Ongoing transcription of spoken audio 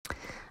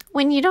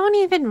When you don't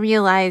even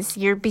realize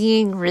you're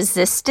being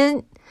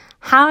resistant,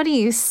 how do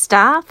you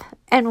stop?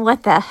 And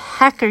what the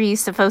heck are you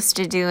supposed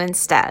to do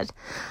instead?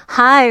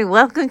 Hi,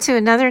 welcome to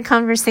another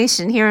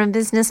conversation here on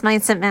Business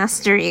Mindset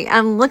Mastery.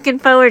 I'm looking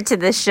forward to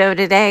this show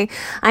today.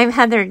 I'm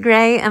Heather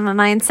Gray. I'm a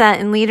mindset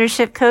and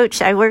leadership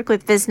coach. I work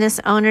with business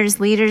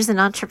owners, leaders, and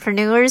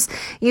entrepreneurs.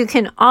 You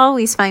can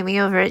always find me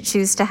over at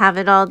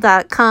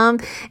choosetohaveitall.com.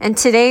 And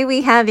today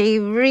we have a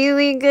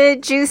really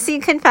good, juicy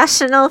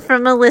confessional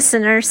from a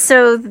listener.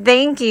 So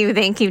thank you,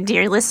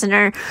 dear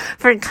listener,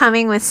 for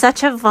coming with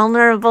such a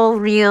vulnerable,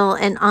 real,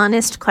 and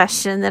honest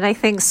question that I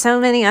think so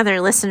many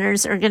other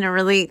listeners are going to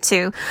relate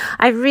to.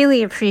 I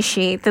really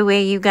appreciate the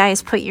way you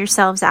guys put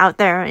yourselves out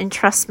there and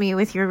trust me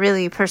with your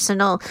really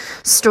personal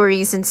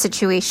stories and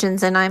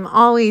situations. And I'm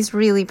always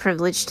really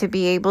privileged to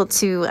be able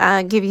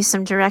to give you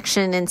some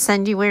direction and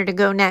send you where to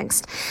go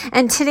next.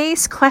 And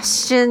today's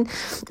question,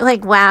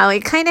 wow,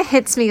 it kind of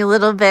hits me a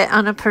little bit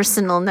on a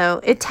personal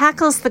note. It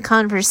tackles the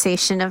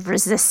conversation of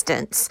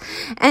resistance.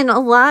 And a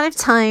lot of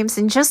times,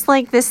 and just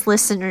like this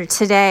listener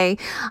today,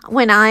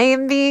 when I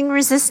am being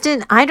resistant,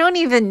 I don't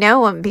even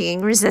know I'm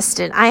being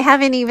resistant. I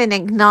haven't even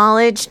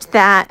acknowledged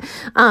that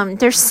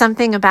there's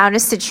something about a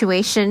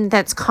situation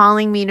that's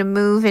calling me to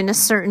move in a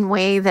certain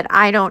way that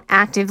I don't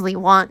actively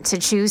want to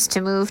choose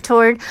to move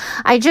toward.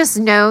 I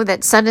just know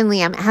that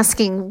suddenly I'm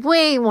asking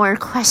way more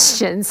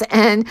questions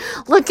and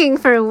looking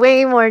for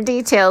way more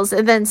details.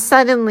 And then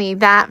suddenly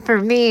that for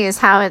me is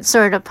how it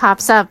sort of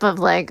pops up of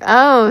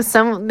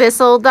this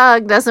old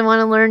dog doesn't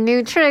want to learn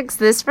new tricks.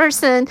 This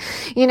person,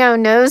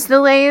 knows the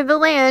lay of the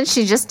land.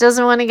 She just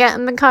doesn't want to get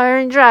in the car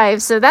and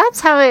drive. So that's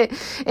how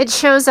it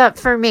shows up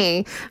for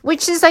me,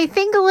 which is, I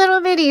think, a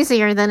little bit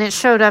easier than it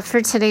showed up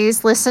for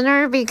today's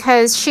listener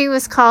because she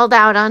was called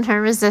out on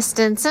her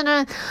resistance in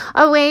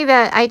a way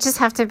that I just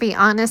have to be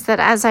honest that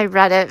as I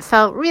read it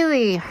felt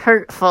really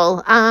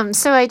hurtful.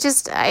 So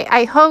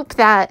I hope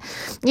that,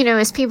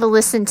 as people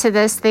listen to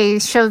this, they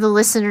show the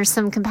listener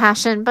some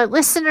compassion. But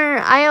listener,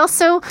 I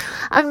also,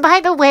 by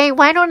the way,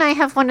 why don't I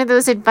have one of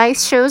those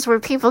advice shows where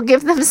people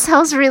give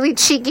themselves really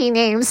cheeky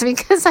names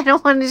because I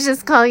don't want to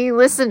just call you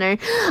listener.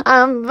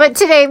 But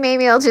today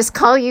maybe I'll just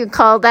call you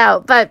called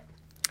out. But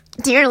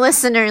dear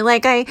listener,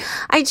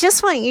 I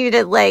just want you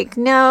to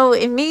know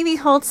and maybe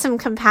hold some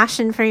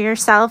compassion for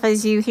yourself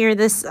as you hear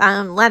this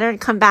letter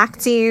come back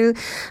to you,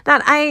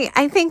 that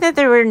I think that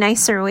there were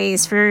nicer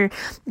ways for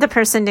the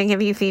person to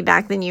give you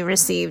feedback than you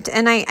received.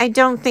 And I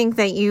don't think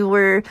that you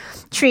were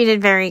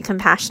treated very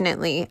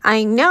compassionately.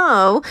 I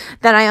know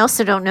that I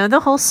also don't know the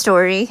whole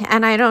story,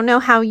 and I don't know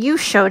how you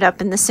showed up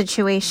in the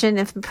situation,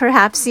 if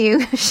perhaps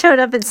you showed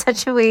up in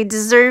such a way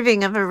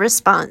deserving of a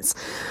response.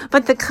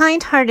 But the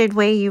kind-hearted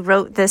way you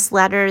wrote this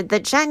letter, the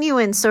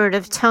genuine sort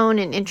of tone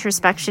and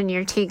introspection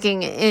you're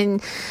taking in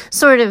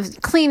sort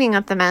of cleaning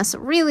up the mess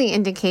really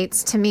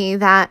indicates to me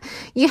that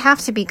you have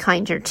to be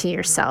kinder to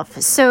yourself.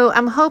 So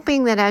I'm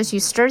hoping that as you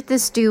start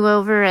this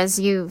do-over,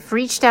 as you've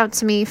reached out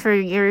to me for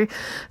your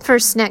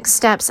first next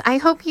steps, I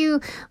hope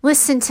you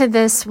listen to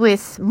this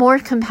with more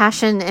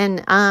compassion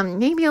and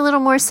maybe a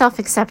little more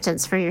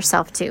self-acceptance for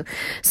yourself too.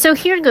 So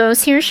here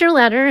goes. Here's your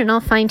letter, and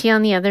I'll find you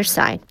on the other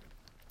side.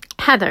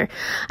 Heather,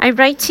 I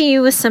write to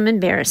you with some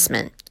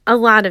embarrassment. A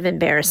lot of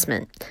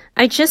embarrassment.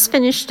 I just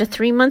finished a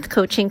 3-month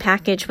coaching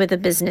package with a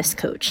business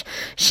coach.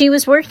 She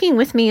was working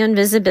with me on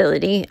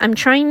visibility. I'm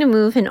trying to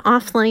move an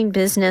offline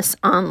business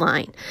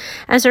online.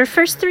 As our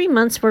first 3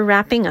 months were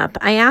wrapping up,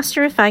 I asked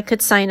her if I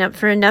could sign up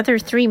for another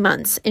 3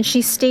 months, and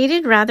she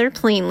stated rather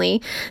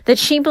plainly that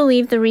she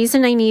believed the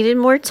reason I needed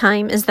more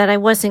time is that I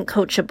wasn't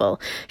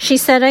coachable. She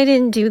said I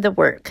didn't do the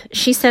work.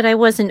 She said I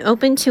wasn't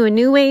open to a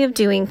new way of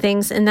doing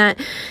things and that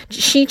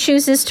she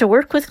chooses to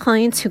work with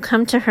clients who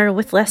come to her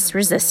with less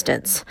resistance.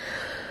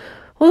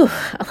 Ooh,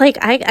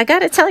 I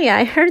gotta tell you,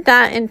 I heard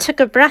that and took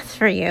a breath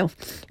for you.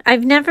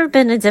 I've never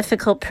been a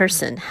difficult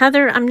person.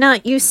 Heather, I'm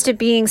not used to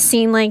being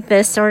seen like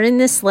this or in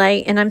this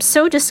light, and I'm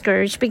so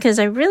discouraged because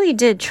I really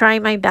did try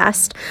my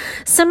best.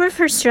 Some of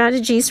her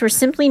strategies were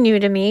simply new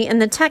to me,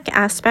 and the tech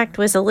aspect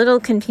was a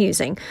little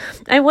confusing.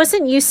 I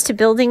wasn't used to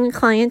building a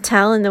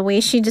clientele in the way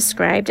she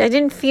described. I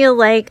didn't feel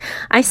like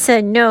I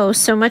said no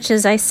so much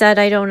as I said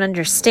I don't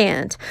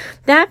understand.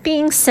 That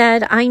being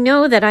said, I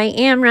know that I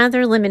am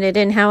rather limited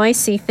in how I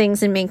see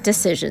things and make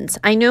decisions.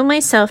 I know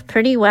myself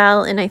pretty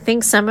well, and I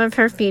think some of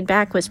her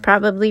feedback was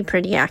probably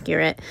pretty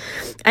accurate.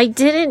 I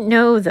didn't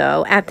know,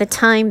 though, at the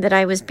time that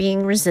I was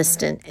being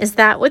resistant. Is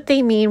that what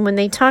they mean when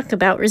they talk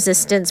about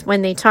resistance,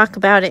 when they talk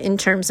about it in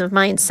terms of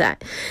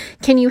mindset?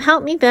 Can you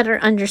help me better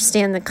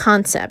understand the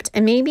concept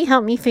and maybe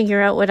help me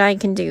figure out what I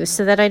can do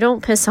so that I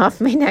don't piss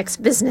off my next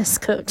business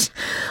coach?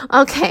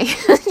 Okay,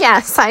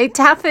 yes, I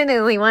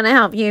definitely want to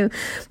help you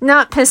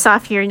not piss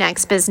off your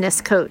next business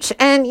coach.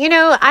 And,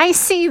 I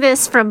see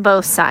this from both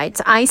both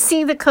sides. I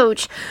see the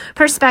coach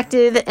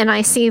perspective and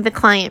I see the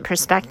client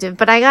perspective.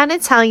 But I got to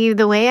tell you,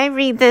 the way I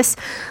read this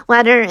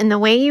letter and the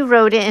way you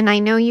wrote it, and I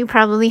know you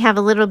probably have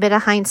a little bit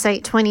of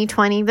hindsight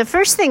 2020, the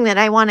first thing that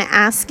I want to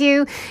ask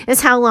you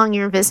is how long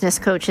your business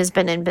coach has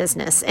been in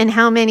business and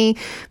how many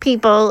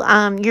people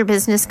your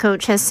business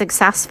coach has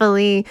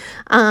successfully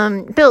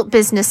built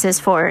businesses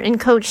for and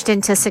coached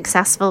into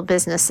successful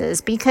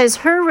businesses, because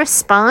her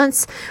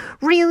response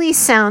really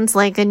sounds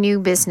like a new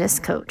business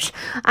coach.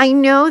 I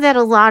know that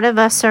a lot of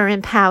us are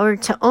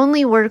empowered to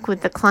only work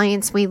with the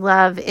clients we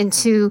love and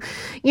to,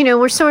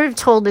 we're sort of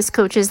told as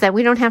coaches that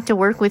we don't have to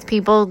work with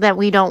people that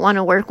we don't want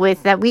to work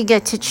with, that we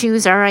get to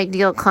choose our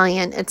ideal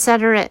client,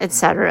 etc.,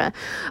 etc.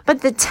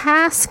 But the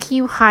task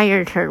you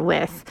hired her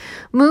with,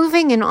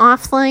 moving an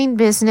offline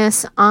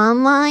business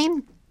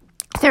online,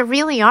 there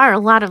really are a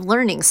lot of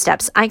learning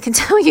steps. I can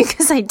tell you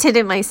because I did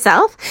it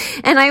myself,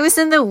 and I was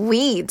in the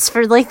weeds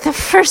for like the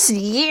first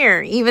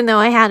year, even though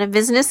I had a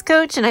business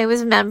coach and I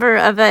was a member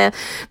of a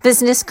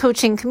business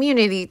coaching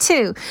community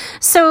too.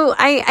 So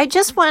I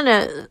just want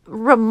to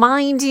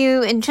remind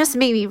you and just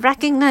maybe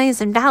recognize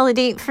and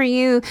validate for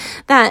you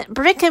that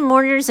brick and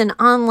mortars and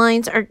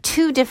onlines are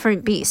two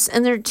different beasts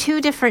and they're two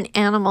different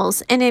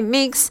animals. And it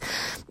makes,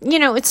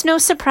 it's no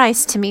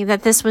surprise to me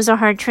that this was a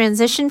hard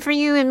transition for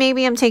you. And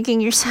maybe I'm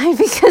taking your side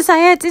because I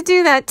had to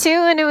do that too,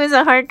 and it was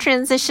a hard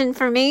transition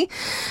for me.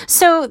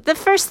 So the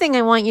first thing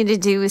I want you to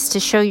do is to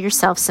show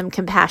yourself some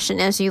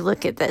compassion as you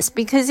look at this,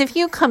 because if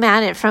you come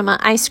at it from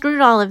I screwed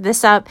all of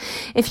this up,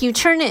 if you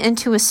turn it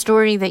into a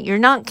story that you're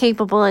not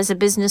capable as a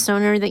business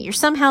owner, that you're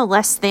somehow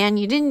less than,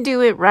 you didn't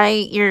do it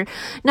right, you're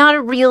not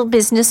a real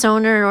business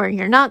owner, or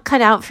you're not cut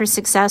out for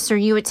success, or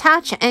you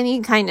attach any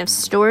kind of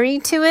story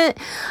to it,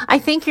 I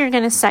think you're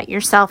going to set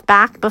yourself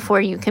back before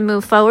you can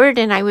move forward.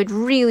 And I would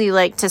really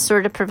like to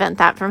sort of prevent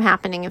that from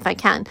happening if I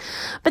can.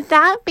 But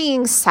that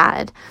being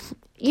said,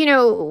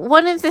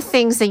 one of the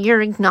things that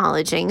you're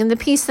acknowledging, and the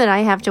piece that I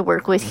have to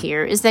work with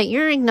here, is that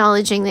you're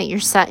acknowledging that you're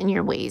set in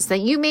your ways, that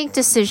you make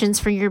decisions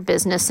for your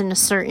business in a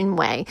certain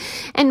way.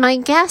 And my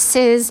guess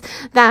is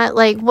that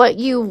what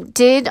you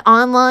did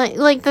online,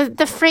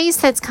 the phrase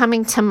that's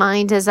coming to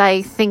mind as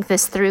I think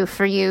this through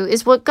for you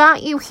is what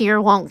got you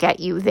here won't get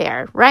you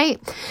there,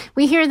 right?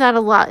 We hear that a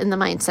lot in the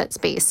mindset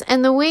space.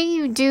 And the way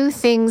you do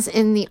things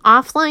in the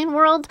offline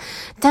world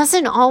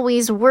doesn't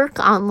always work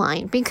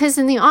online, because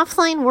in the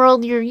offline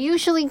world, you're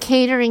usually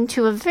catering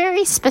to a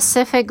very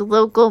specific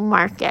local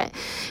market.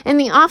 In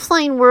the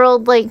offline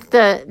world,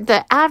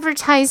 the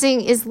advertising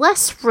is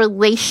less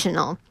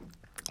relational.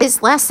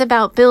 It's less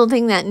about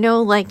building that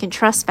know, like, and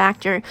trust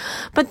factor,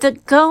 but the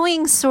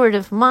going sort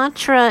of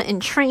mantra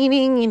and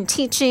training and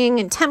teaching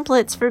and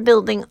templates for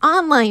building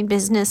online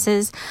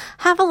businesses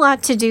have a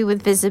lot to do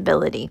with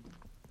visibility.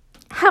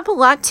 Have a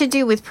lot to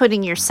do with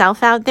putting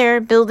yourself out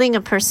there, building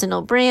a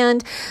personal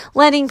brand,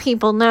 letting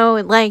people know,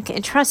 like,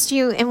 and trust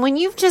you. And when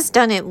you've just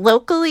done it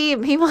locally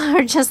and people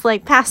are just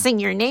passing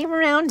your name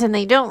around and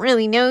they don't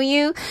really know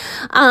you,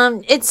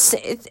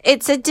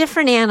 it's a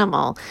different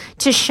animal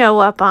to show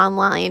up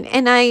online.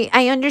 And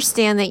I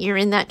understand that you're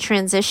in that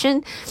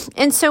transition.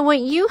 And so what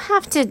you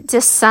have to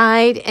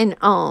decide and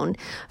own,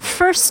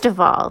 first of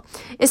all,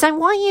 is I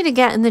want you to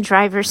get in the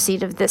driver's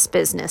seat of this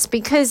business,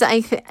 because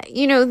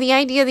the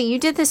idea that you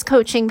did this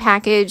coaching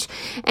package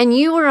and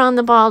you were on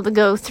the ball to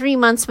go 3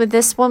 months with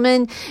this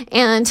woman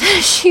and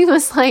she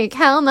was like,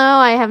 hell no,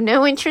 I have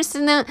no interest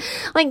in that.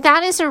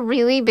 That is a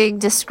really big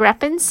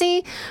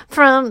discrepancy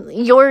from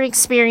your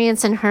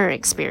experience and her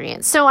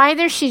experience. So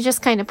either she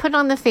just kind of put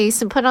on the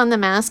face and put on the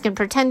mask and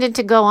pretended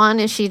to go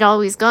on as she'd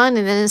always gone,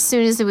 and then as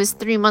soon as it was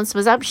 3 months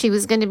was up, she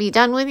was going to be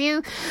done with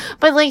you.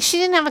 But she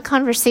didn't have a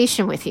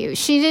conversation with you.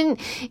 She didn't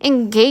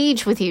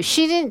engage with you.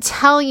 She didn't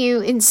tell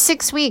you in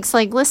 6 weeks,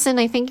 listen,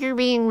 I think you're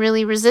being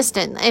really resistant.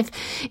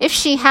 If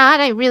she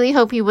had, I really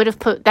hope you would have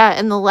put that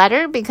in the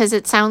letter, because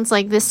it sounds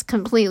like this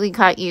completely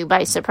caught you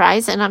by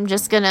surprise. And I'm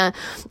just going to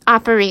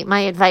operate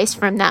my advice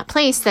from that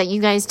place that you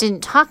guys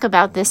didn't talk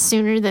about this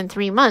sooner than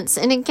 3 months.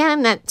 And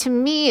again, that to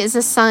me is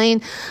a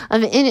sign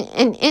of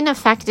an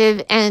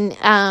ineffective and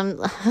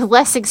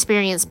less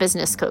experienced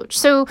business coach.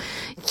 So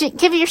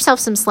give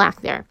yourself some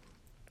slack there.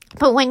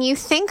 But when you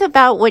think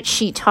about what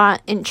she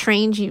taught and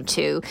trained you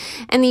to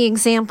and the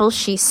example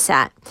she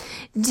set,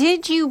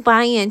 did you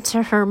buy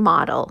into her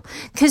model?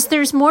 Because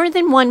there's more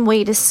than one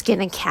way to skin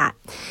a cat.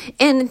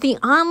 And the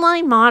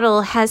online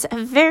model has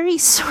a very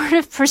sort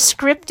of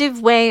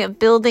prescriptive way of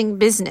building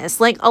business.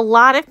 A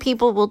lot of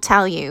people will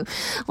tell you,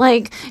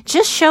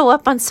 just show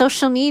up on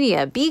social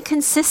media, be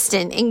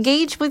consistent,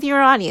 engage with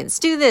your audience,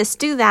 do this,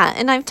 do that.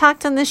 And I've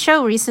talked on the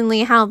show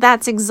recently how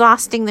that's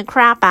exhausting the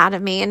crap out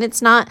of me. And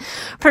it's not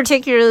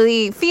particularly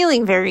really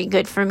feeling very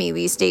good for me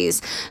these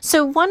days.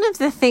 So one of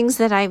the things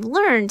that I've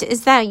learned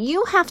is that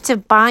you have to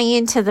buy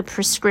into the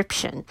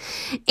prescription.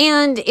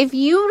 And if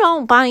you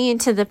don't buy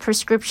into the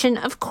prescription,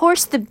 of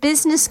course, the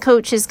business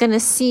coach is going to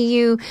see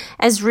you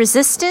as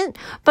resistant,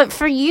 but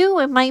for you,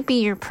 it might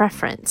be your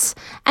preference.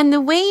 And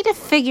the way to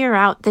figure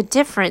out the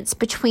difference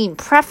between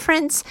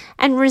preference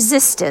and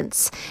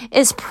resistance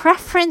is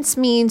preference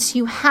means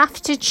you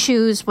have to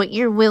choose what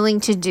you're willing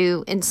to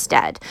do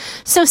instead.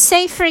 So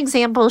say, for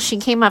example, she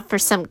came up for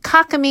some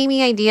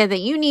cockamamie idea that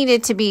you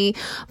needed to be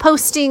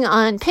posting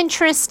on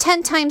Pinterest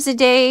 10 times a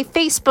day,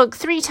 Facebook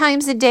 3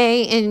 times a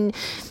day, and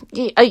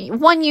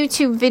one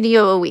YouTube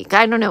video a week.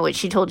 I don't know what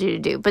she told you to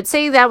do, but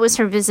say that was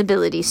her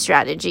visibility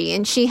strategy.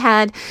 And she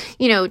had,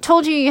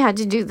 told you had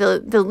to do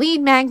the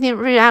lead magnet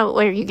route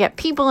where you get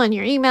people on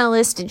your email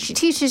list, and she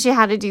teaches you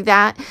how to do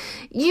that.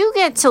 You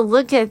get to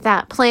look at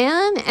that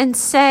plan and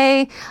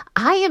say,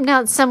 I am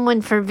not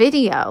someone for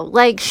video.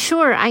 Like,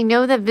 sure, I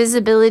know that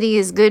visibility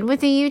is good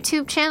with a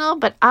YouTube channel,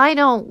 but I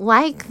don't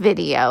like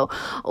video.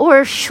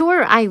 Or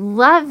sure, I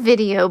love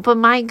video, but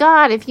my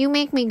God, if you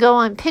make me go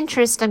on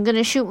Pinterest, I'm going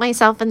to shoot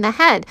myself in the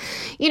head.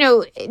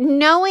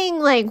 Knowing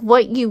like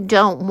what you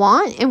don't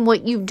want and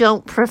what you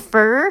don't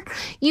prefer,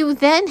 you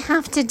then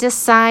have to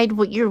decide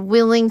what you're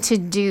willing to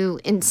do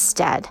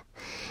instead.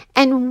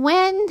 And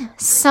when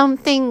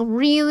something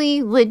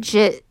really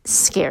legit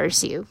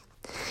scares you,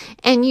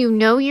 and you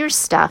know your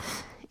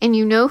stuff, and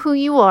you know who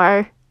you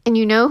are, and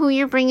you know who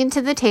you're bringing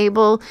to the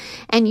table,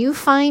 and you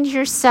find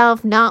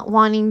yourself not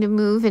wanting to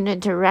move in a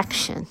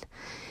direction,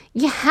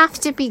 you have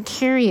to be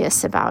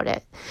curious about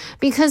it,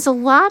 because a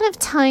lot of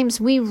times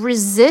we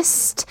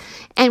resist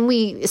and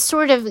we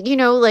sort of,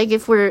 like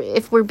if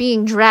we're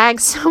being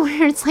dragged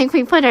somewhere, it's like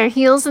we put our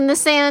heels in the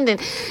sand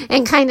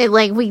and kind of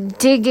like we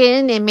dig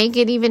in and make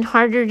it even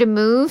harder to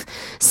move.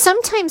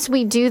 Sometimes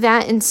we do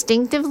that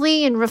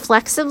instinctively and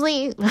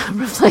reflexively,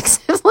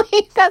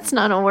 that's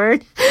not a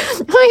word.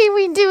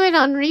 We do it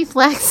on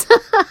reflex.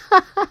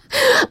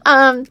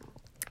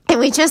 And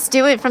we just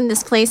do it from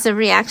this place of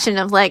reaction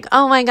of like,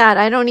 oh my God,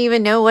 I don't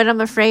even know what I'm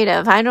afraid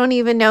of. I don't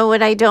even know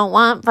what I don't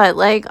want, but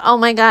like, oh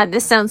my God,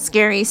 this sounds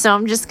scary. So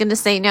I'm just going to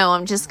say no.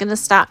 I'm just going to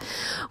stop.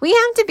 We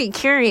have to be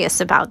curious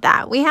about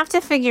that. We have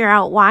to figure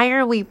out, why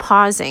are we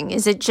pausing?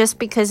 Is it just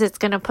because it's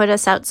going to put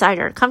us outside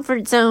our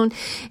comfort zone?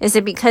 Is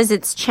it because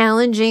it's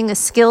challenging a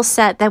skill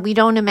set that we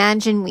don't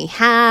imagine we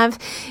have?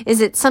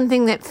 Is it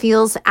something that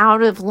feels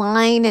out of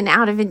line and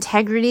out of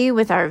integrity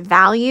with our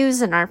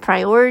values and our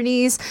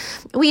priorities?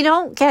 We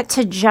don't get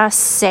to just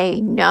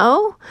say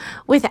no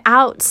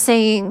without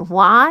saying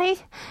why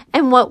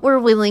and what we're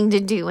willing to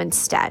do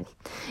instead.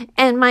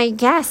 And my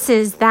guess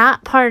is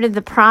that part of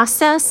the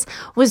process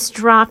was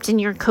dropped in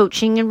your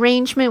coaching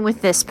arrangement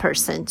with this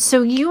person.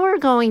 So you are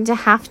going to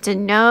have to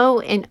know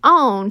and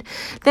own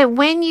that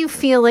when you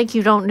feel like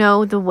you don't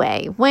know the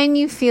way, when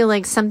you feel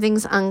like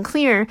something's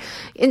unclear,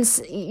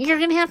 you're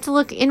going to have to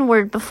look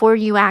inward before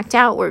you act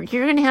outward.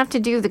 You're going to have to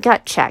do the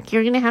gut check.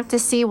 You're going to have to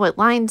see what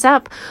lines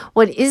up,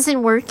 what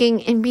isn't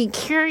working, and be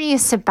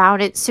curious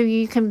about it so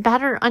you can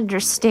better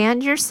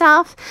understand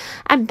yourself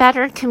and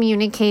better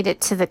communicate it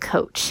to the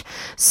coach.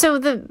 So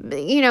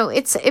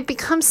it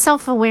becomes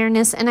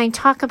self-awareness, and I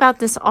talk about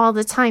this all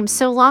the time.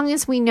 So long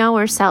as we know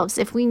ourselves,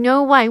 if we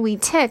know why we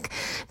tick,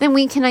 then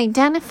we can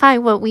identify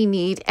what we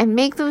need and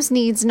make those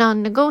needs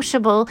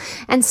non-negotiable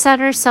and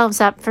set ourselves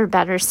up for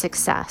better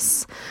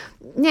success.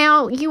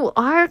 Now, you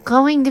are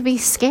going to be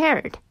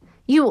scared.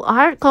 You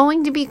are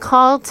going to be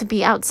called to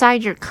be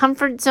outside your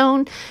comfort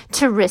zone,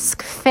 to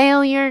risk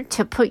failure,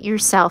 to put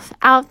yourself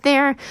out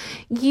there.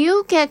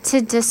 You get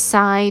to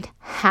decide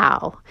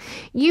how.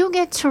 You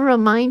get to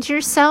remind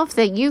yourself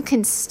that you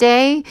can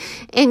stay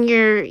in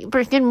your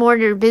brick and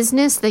mortar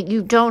business, that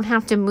you don't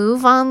have to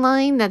move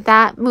online,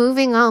 that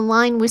moving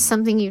online was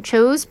something you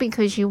chose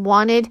because you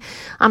wanted,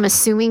 I'm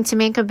assuming, to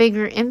make a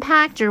bigger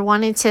impact, or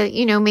wanted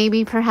to,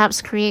 maybe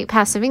perhaps create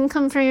passive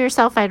income for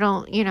yourself. I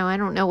don't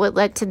know what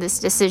led to this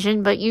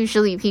decision, but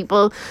usually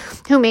people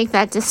who make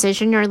that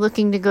decision are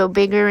looking to go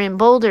bigger and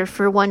bolder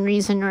for one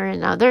reason or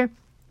another.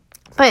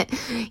 But,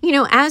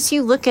 as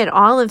you look at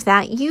all of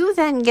that, you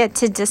then get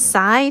to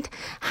decide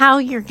how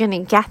you're going to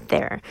get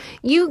there.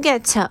 You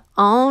get to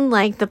own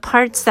the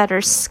parts that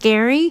are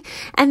scary,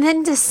 and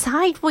then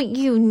decide what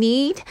you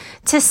need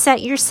to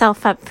set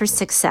yourself up for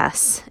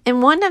success.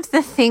 And one of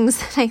the things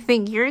that I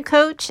think your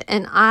coach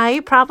and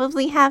I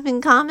probably have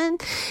in common,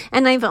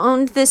 and I've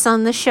owned this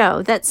on the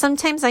show, that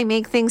sometimes I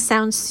make things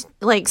sound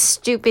like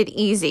stupid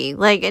easy,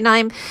 and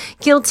I'm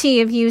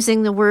guilty of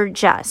using the word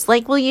just,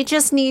 well, you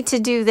just need to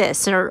do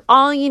this, or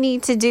all you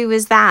need to do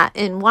is that,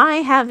 and why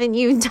haven't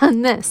you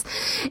done this?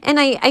 And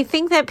I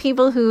think that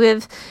people who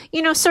have,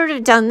 sort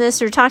of done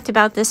this or talked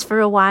about this for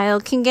a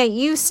while can get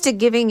used to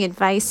giving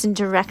advice and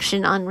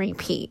direction on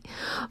repeat.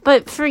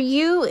 But for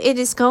you, it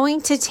is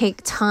going to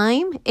take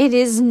time. It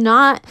is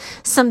not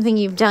something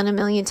you've done a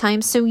million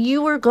times, so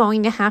you are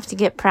going to have to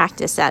get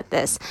practice at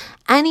this.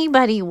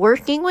 anybody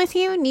working with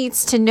you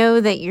needs to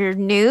know that you're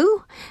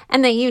new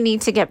and that you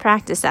need to get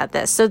practice at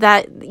this so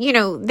that,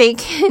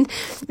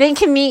 they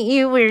can meet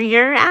you where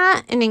you're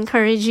at and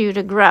encourage you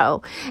to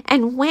grow.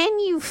 And when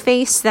you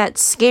face that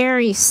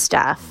scary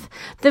stuff,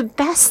 the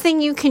best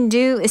thing you can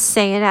do is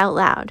say it out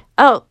loud.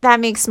 Oh, that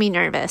makes me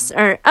nervous.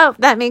 Or, oh,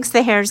 that makes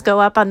the hairs go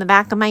up on the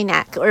back of my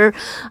neck. Or,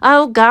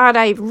 oh God,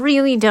 I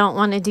really don't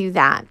want to do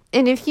that.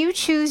 And if you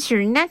choose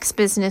your next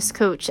business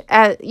coach,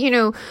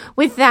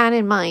 with that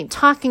in mind,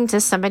 talking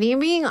to somebody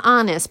and being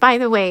honest, by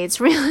the way, it's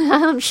really,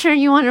 I'm sure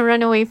you want to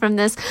run away from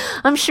this.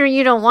 I'm sure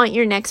you don't want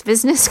your next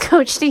business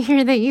coach to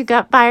hear that you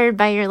got fired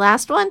by your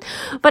last one,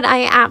 but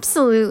I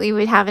absolutely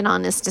would have an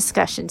honest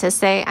discussion to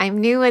say, I'm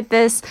new at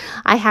this.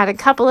 I had a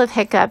couple of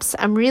hiccups.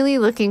 I'm really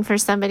looking for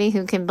somebody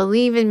who can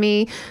believe in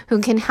me,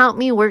 who can help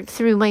me work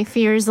through my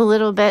fears a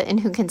little bit, and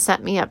who can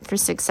set me up for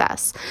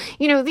success.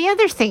 The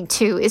other thing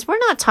too is we're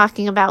not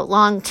talking about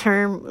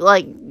long-term,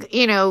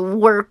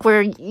 work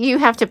where you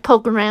have to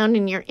poke around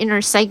in your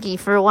inner psyche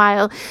for a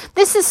while.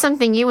 This is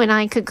something you and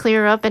I could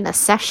clear up in a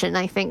session,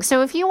 I think.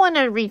 So if you want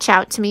to reach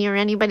out to me, or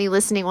anybody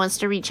listening wants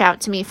to reach out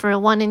to me for a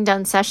one and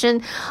done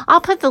session,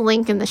 I'll put the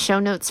link in the show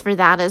notes for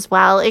that as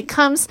well. It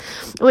comes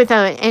with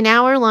an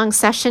hour-long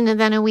session and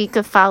then a week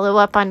of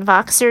follow-up on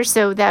Voxer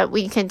so that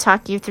we can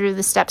talk you through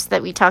the steps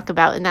that we talk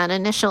about in that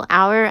initial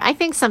hour. I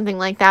think something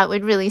like that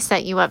would really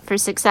set you up for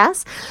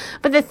success.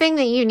 But the thing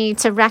that you need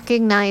to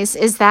recognize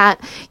is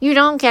that you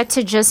don't get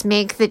to just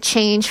make the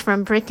change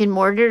from brick and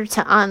mortar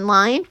to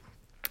online.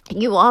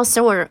 You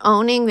also are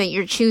owning that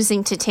you're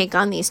choosing to take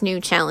on these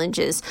new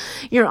challenges.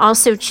 You're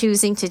also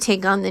choosing to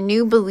take on the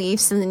new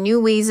beliefs and the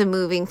new ways of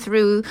moving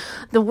through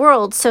the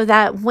world so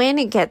that when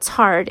it gets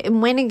hard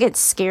and when it gets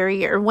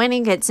scary or when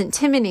it gets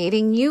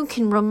intimidating, you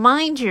can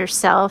remind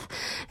yourself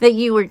that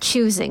you are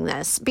choosing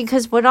this.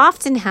 Because what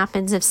often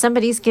happens if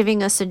somebody's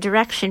giving us a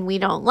direction we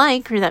don't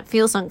like or that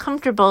feels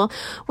uncomfortable,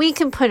 we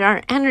can put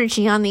our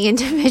energy on the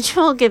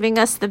individual giving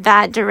us the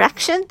bad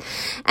direction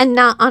and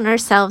not on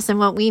ourselves and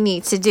what we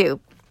need to do.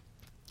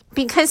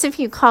 Because if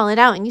you call it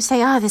out and you say,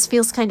 this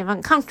feels kind of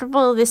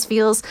uncomfortable, this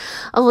feels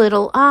a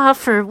little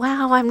off, or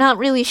wow, I'm not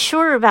really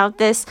sure about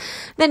this,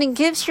 then it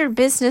gives your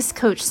business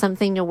coach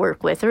something to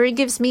work with, or it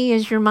gives me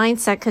as your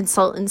mindset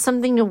consultant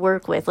something to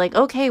work with. Like,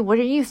 okay, what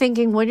are you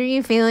thinking? What are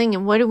you feeling?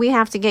 And what do we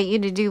have to get you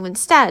to do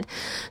instead?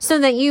 So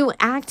that you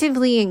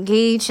actively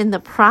engage in the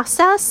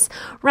process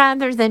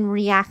rather than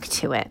react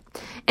to it.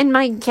 And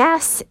my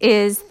guess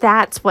is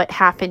that's what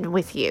happened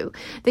with you,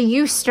 that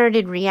you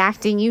started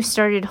reacting, you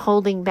started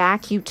holding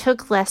back, you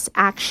took less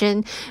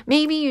action.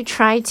 Maybe you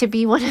tried to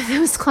be one of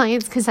those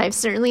clients, because I've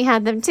certainly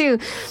had them too,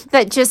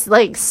 that just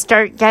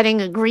start getting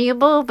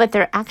agreeable, but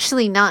they're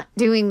actually not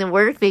doing the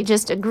work. They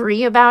just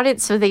agree about it.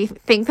 So they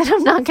think that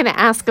I'm not going to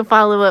ask a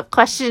follow-up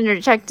question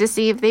or check to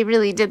see if they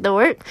really did the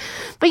work.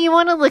 But you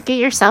want to look at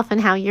yourself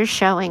and how you're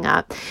showing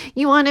up.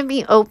 You want to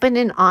be open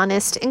and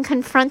honest and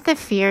confront the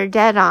fear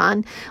dead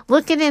on.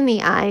 Look it in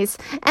the eyes.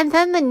 And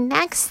then the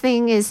next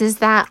thing is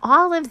that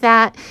all of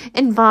that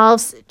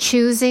involves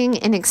choosing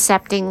and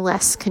accepting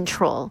less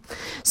control.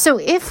 So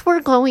if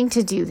we're going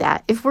to do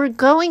that, if we're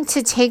going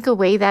to take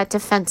away that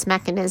defense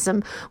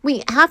mechanism,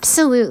 we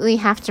absolutely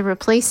have to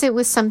replace it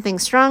with something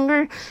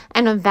stronger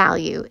and of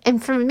value.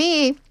 And for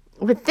me,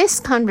 with this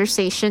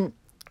conversation,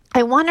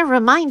 I want to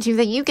remind you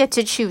that you get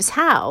to choose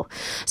how.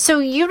 So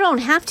you don't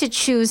have to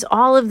choose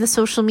all of the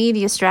social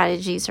media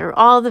strategies or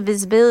all the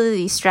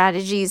visibility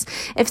strategies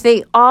if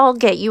they all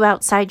get you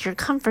outside your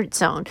comfort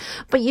zone.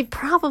 But you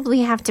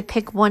probably have to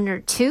pick one or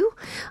two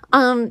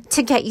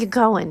to get you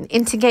going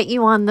and to get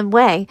you on the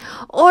way.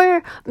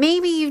 Or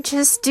maybe you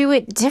just do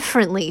it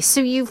differently.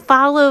 So you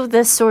follow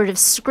the sort of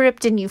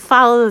script and you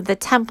follow the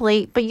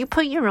template, but you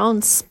put your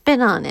own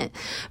spin on it.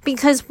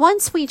 Because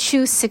once we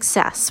choose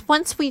success,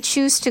 once we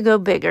choose to go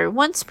bigger,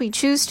 once we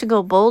choose to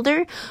go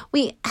bolder,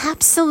 we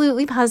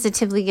absolutely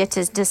positively get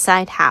to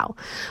decide how.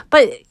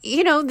 But,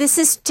 this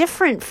is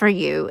different for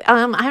you.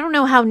 I don't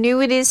know how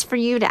new it is for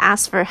you to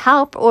ask for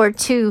help or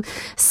to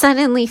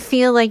suddenly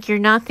feel like you're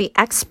not the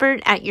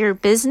expert at your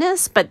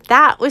business, but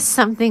that was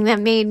something that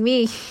made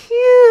me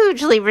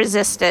hugely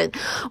resistant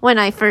when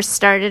I first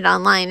started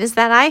online, is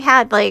that I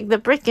had the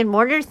brick and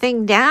mortar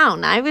thing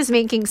down. I was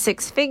making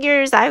six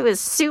figures. I was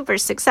super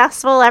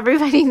successful.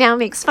 Everybody now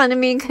makes fun of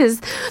me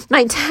because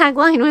my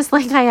tagline was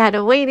I had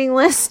a waiting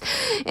list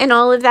and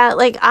all of that.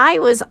 I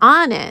was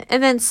on it.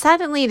 And then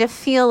suddenly to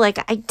feel like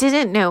I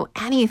didn't know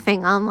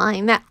anything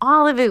online, that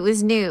all of it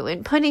was new,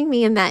 and putting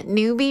me in that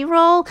newbie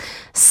role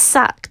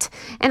sucked.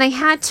 And I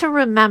had to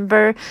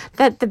remember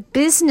that the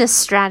business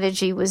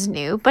strategy was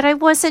new, but I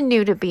wasn't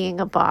new to being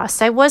a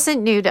boss. I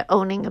wasn't new to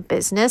owning a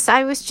business.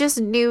 I was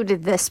just new to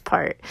this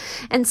part.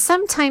 And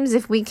sometimes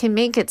if we can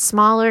make it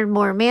smaller,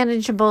 more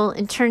manageable,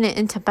 and turn it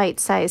into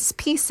bite-sized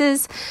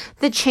pieces,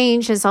 the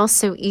change is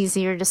also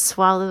easier easier to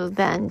swallow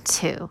then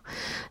too.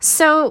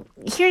 So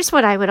here's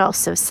what I would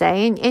also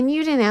say, and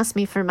you didn't ask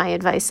me for my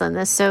advice on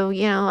this, so,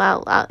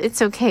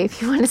 it's okay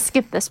if you want to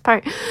skip this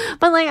part.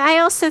 But I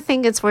also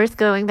think it's worth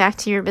going back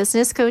to your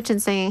business coach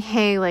and saying,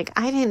 hey,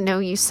 I didn't know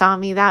you saw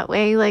me that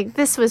way.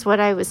 This was what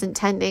I was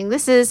intending.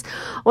 This is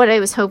what I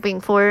was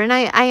hoping for. And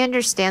I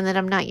understand that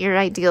I'm not your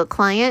ideal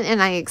client,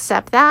 and I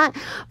accept that.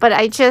 But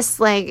I just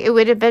it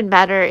would have been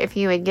better if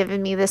you had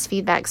given me this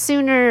feedback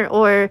sooner,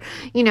 or,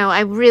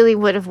 I really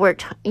would have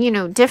worked,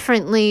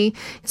 differently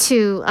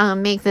to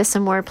make this a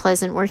more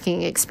pleasant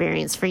working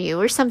experience for you,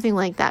 or something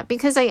like that.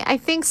 Because I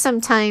think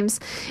sometimes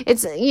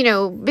it's,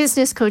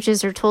 business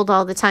coaches are told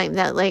all the time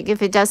that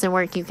if it doesn't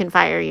work, you can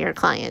fire your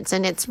clients.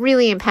 And it's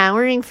really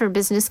empowering for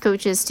business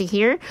coaches to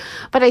hear.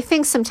 But I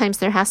think sometimes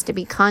there has to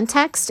be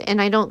context.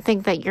 And I don't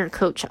think that your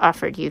coach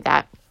offered you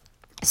that.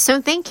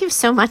 So thank you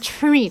so much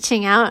for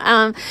reaching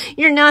out.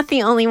 You're not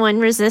the only one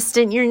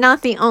resistant. You're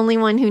not the only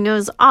one who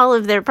knows all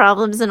of their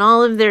problems and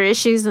all of their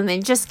issues, and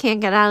they just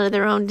can't get out of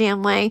their own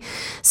damn way.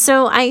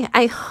 So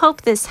I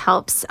hope this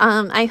helps.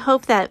 I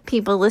hope that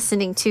people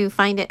listening to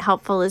find it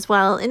helpful as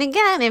well. And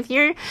again, if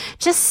you're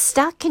just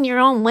stuck in your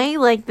own way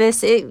like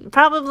this, it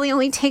probably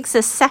only takes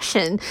a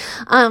session,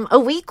 a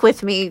week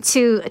with me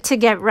to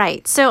get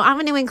right. So I'm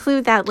going to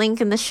include that link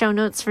in the show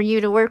notes for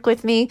you to work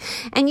with me,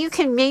 and you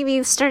can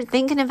maybe start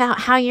thinking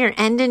about how you're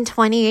ending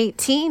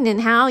 2018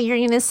 and how you're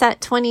going to set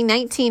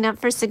 2019 up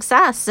for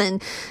success.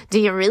 And do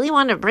you really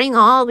want to bring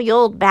all the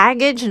old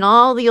baggage and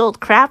all the old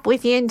crap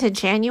with you into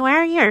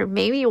January? Or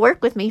maybe you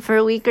work with me for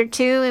a week or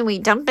two and we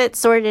dump it,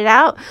 sort it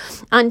out,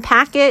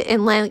 unpack it,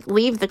 and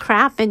leave the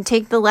crap and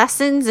take the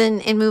lessons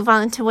and move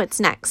on to what's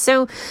next.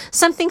 So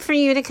something for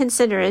you to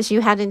consider as you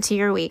head into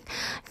your week.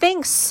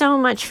 Thanks so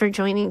much for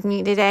joining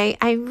me today.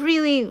 I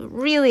really,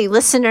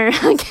 listener,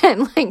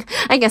 again,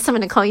 I guess I'm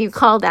going to call you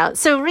called out.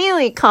 So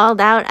really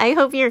called out. I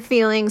hope you're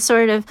feeling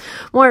sort of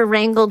more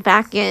wrangled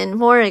back in,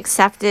 more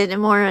accepted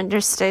and more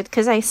understood,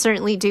 because I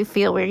certainly do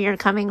feel where you're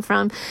coming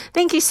from.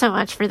 Thank you so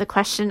much for the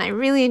question. I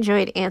really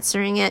enjoyed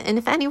answering it. And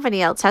if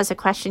anybody else has a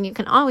question, you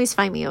can always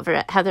find me over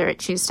at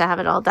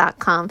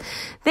heather@choosetohaveitall.com.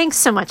 Thanks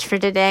so much for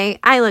today.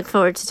 I look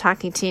forward to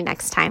talking to you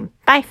next time.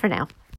 Bye for now.